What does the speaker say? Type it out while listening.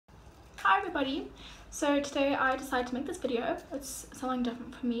Hi everybody! So today I decided to make this video. It's something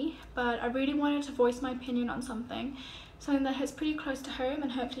different for me, but I really wanted to voice my opinion on something that hits pretty close to home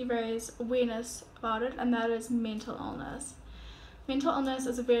and hopefully raise awareness about it, and that is mental illness. Mental illness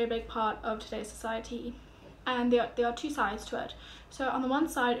is a very big part of today's society, and there are two sides to it. So on the one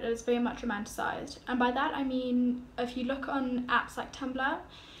side, it is very much romanticized, and by that I mean if you look on apps like Tumblr,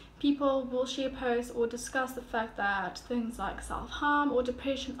 people will share posts or discuss the fact that things like self-harm or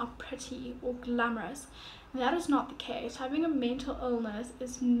depression are pretty or glamorous. And that is not the case. Having a mental illness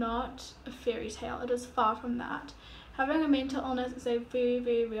is not a fairy tale. It is far from that. Having a mental illness is a very,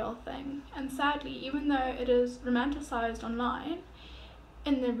 very real thing. And sadly, even though it is romanticized online,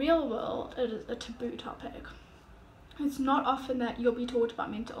 in the real world, it is a taboo topic. It's not often that you'll be taught about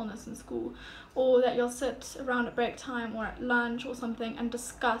mental illness in school, or that you'll sit around at break time or at lunch or something and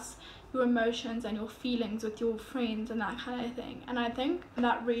discuss your emotions and your feelings with your friends and that kind of thing. And I think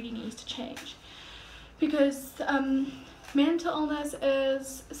that really needs to change, because mental illness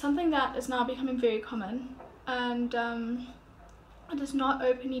is something that is now becoming very common, and it is not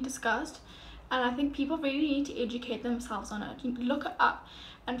openly discussed. And I think people really need to educate themselves on it. You look it up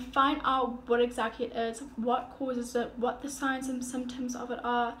and find out what exactly it is, what causes it, what the signs and symptoms of it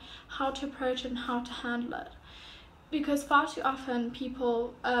are, how to approach it and how to handle it. Because far too often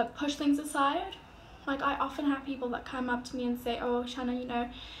people push things aside. Like, I often have people that come up to me and say, "Oh, Shanna, you know,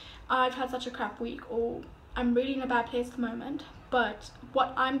 I've had such a crap week," or "I'm really in a bad place at the moment, but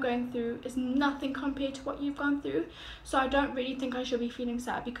what I'm going through is nothing compared to what you've gone through, so I don't really think I should be feeling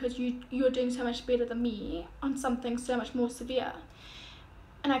sad because you're doing so much better than me on something so much more severe."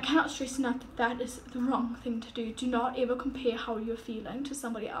 And I cannot stress enough that that is the wrong thing to do. Do not ever compare how you're feeling to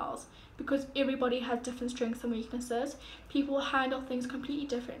somebody else, because everybody has different strengths and weaknesses. People handle things completely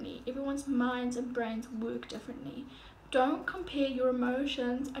differently. Everyone's minds and brains work differently. Don't compare your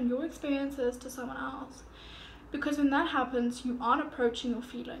emotions and your experiences to someone else, because when that happens, you aren't approaching your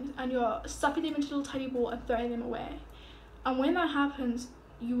feelings and you're stuffing them into a little tiny ball and throwing them away. And when that happens,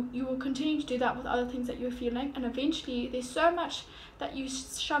 you will continue to do that with other things that you're feeling, and eventually there's so much that you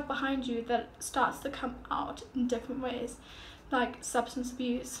shove behind you that starts to come out in different ways, like substance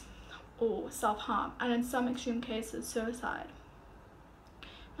abuse or self-harm, and in some extreme cases, suicide.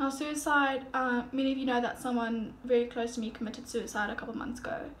 Now, suicide, many of you know that someone very close to me committed suicide a couple months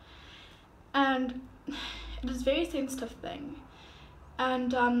ago, and it is a very sensitive thing,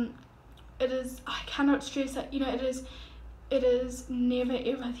 and I cannot stress that, it is never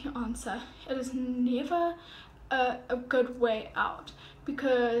ever the answer. It is never a good way out,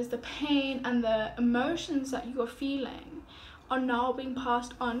 because the pain and the emotions that you are feeling are now being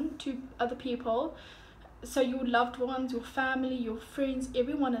passed on to other people. So your loved ones, your family, your friends,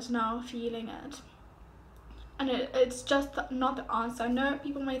 everyone is now feeling it. And it's just not the answer. I know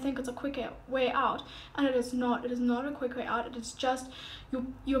people may think it's a quick way out, and it is not. It is not a quick way out. It is just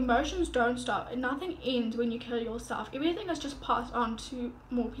your emotions don't stop, and nothing ends when you kill yourself. Everything is just passed on to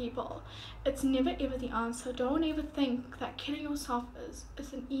more people. It's never ever the answer. Don't ever think that killing yourself is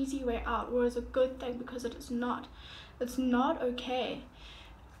an easy way out or is a good thing, because it is not. It's not okay.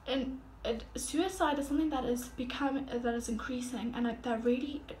 And suicide is something that is increasing, and that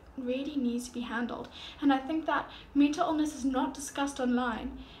really needs to be handled. And I think that mental illness is not discussed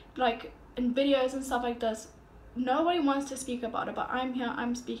online, like in videos and stuff like this. Nobody wants to speak about it, but I'm here,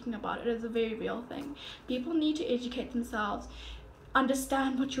 I'm speaking about it. It is a very real thing. People need to educate themselves,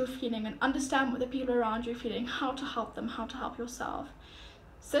 understand what you're feeling, and understand what the people around you are feeling, how to help them, how to help yourself.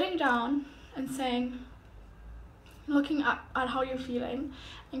 Sitting down and saying, looking at how you're feeling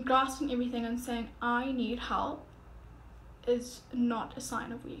and grasping everything and saying, "I need help," is not a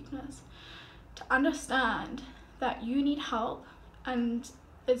sign of weakness. To understand that you need help and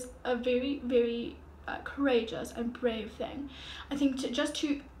is a very, very courageous and brave thing. I think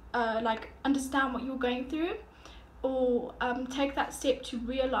to understand what you're going through, or take that step to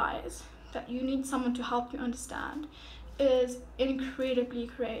realize that you need someone to help you understand, is incredibly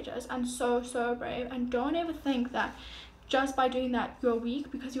courageous and so brave. And don't ever think that just by doing that you're weak,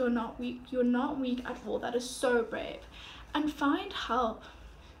 because you're not weak. You're not weak at all. That is so brave. And find help.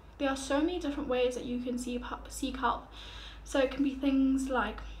 There are so many different ways that you can seek help. So it can be things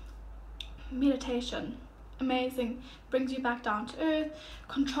like meditation, amazing, brings you back down to earth.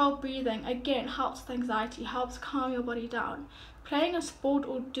 Controlled breathing, again, helps with anxiety, helps calm your body down. Playing a sport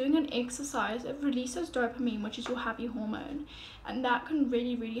or doing an exercise, it releases dopamine, which is your happy hormone, and that can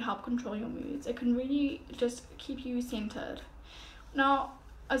really help control your moods. It can really just keep you centered. Now,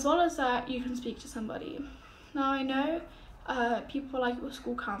 as well as that, you can speak to somebody. Now, I know people like your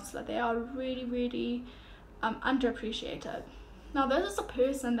school counselor, they are really underappreciated. Now this is a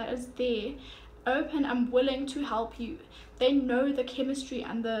person that is there, open and willing to help you. They know the chemistry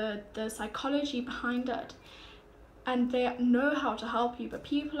and the psychology behind it, and they know how to help you, but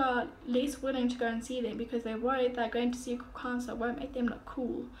people are less willing to go and see them because they're worried that going to see a counselor won't make them look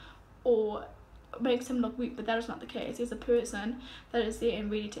cool or makes them look weak. But that is not the case. There's a person that is there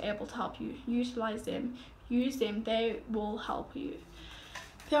and ready to able to help you. Utilize them, use them, they will help you.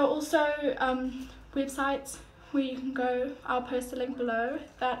 There are also websites where you can go. I'll post a link below.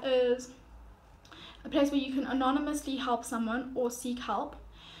 That is a place where you can anonymously help someone or seek help.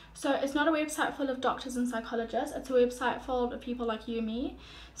 So it's not a website full of doctors and psychologists, it's a website full of people like you and me.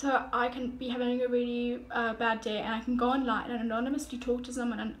 So I can be having a really bad day and I can go online and anonymously talk to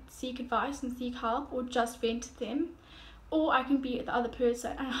someone and seek advice and seek help, or just vent to them. Or I can be the other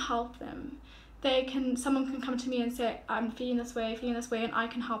person and help them. Someone can come to me and say, I'm feeling this way, and I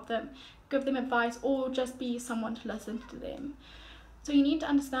can help them, give them advice, or just be someone to listen to them. So you need to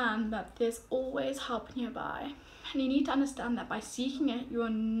understand that there's always help nearby. And you need to understand that by seeking it, you are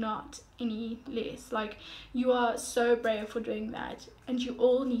not any less. Like, you are so brave for doing that. And you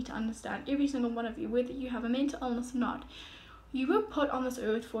all need to understand, every single one of you, whether you have a mental illness or not, you were put on this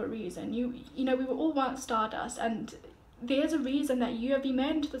earth for a reason. You know, we were all once stardust, and there's a reason that you have been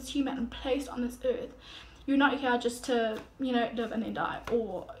made into this human and placed on this earth. You're not here just to, you know, live and then die,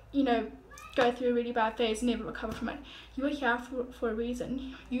 or, you know, go through a really bad phase and never recover from it. You are here for a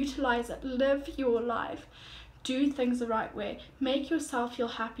reason. Utilize it. Live your life. Do things the right way. Make yourself feel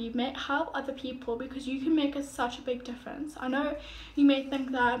happy. Help other people, because you can make such a big difference. I know you may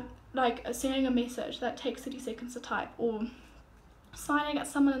think that, like, sending a message that takes 30 seconds to type, or smiling at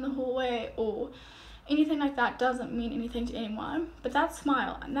someone in the hallway, or anything like that doesn't mean anything to anyone. But that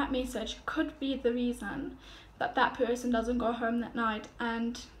smile and that message could be the reason that that person doesn't go home that night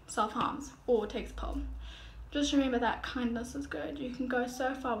and self-harms or takes a pill. Just remember that kindness is good. You can go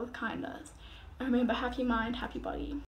so far with kindness. And remember, happy mind, happy body.